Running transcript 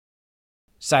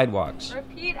Sidewalks.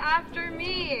 Repeat after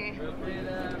me.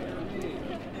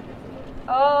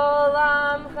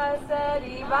 Olam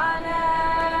chesed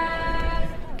ibanez.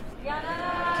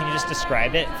 Can you just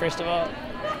describe it, first of all?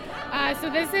 So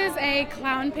this is a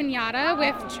clown piñata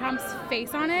with Trump's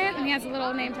face on it, and he has a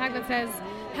little name tag that says,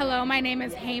 "Hello, my name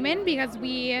is Haman," because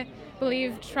we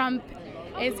believe Trump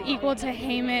is equal to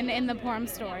Haman in the Purim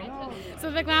story. So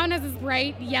the clown has this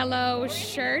bright yellow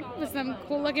shirt with some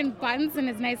cool-looking buttons and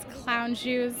his nice clown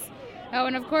shoes. Oh,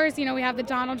 and of course, we have the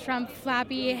Donald Trump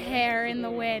flappy hair in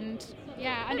the wind.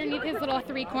 Yeah, underneath his little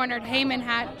three-cornered Haman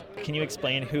hat. Can you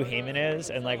explain who Haman is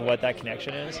and what that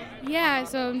connection is? Yeah,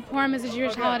 so Purim is a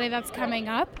Jewish holiday that's coming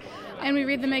up, and we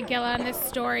read the Megillah and this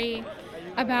story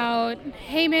about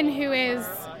Haman, who is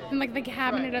in the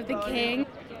cabinet of the king,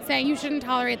 saying you shouldn't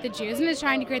tolerate the Jews, and is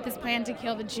trying to create this plan to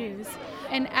kill the Jews.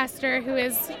 And Esther, who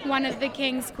is one of the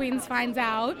king's queens, finds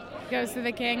out, goes to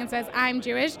the king and says, "I'm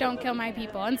Jewish, don't kill my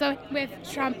people." And so with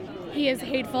Trump, he is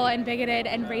hateful and bigoted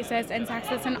and racist and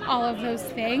sexist and all of those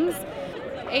things.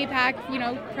 AIPAC,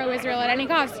 pro-Israel at any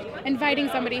cost, inviting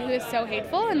somebody who is so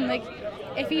hateful, and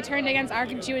if he turned against our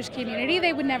Jewish community,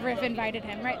 they would never have invited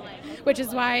him, right? Which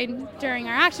is why during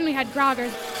our action we had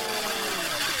groggers.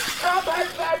 Trump has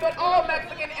said that all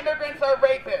Mexican immigrants are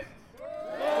rapists.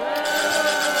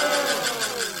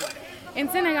 In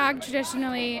synagogue,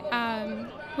 traditionally,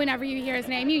 whenever you hear his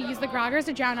name, you use the groggers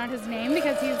to drown out his name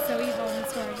because he's so evil in the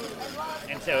story.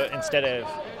 And so instead of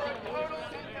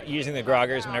using the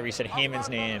groggers whenever you said Haman's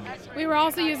name, we were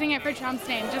also using it for Trump's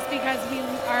name just because we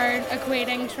are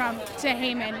equating Trump to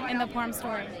Haman in the Purim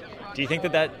story. do you think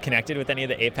that connected with any of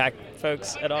the AIPAC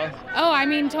folks at all? Oh, I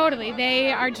mean, totally.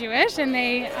 They are Jewish and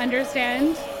they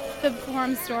understand the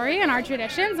Purim story and our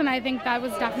traditions, and I think that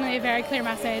was definitely a very clear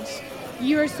message.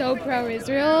 You are so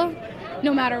pro-Israel,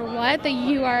 no matter what, that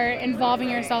you are involving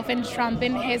yourself in Trump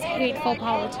and his hateful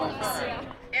politics.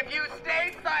 If you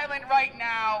stay silent right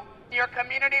now, your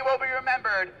community will be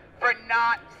remembered for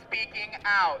not speaking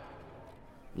out.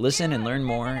 Listen and learn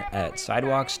more at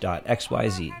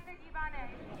sidewalks.xyz.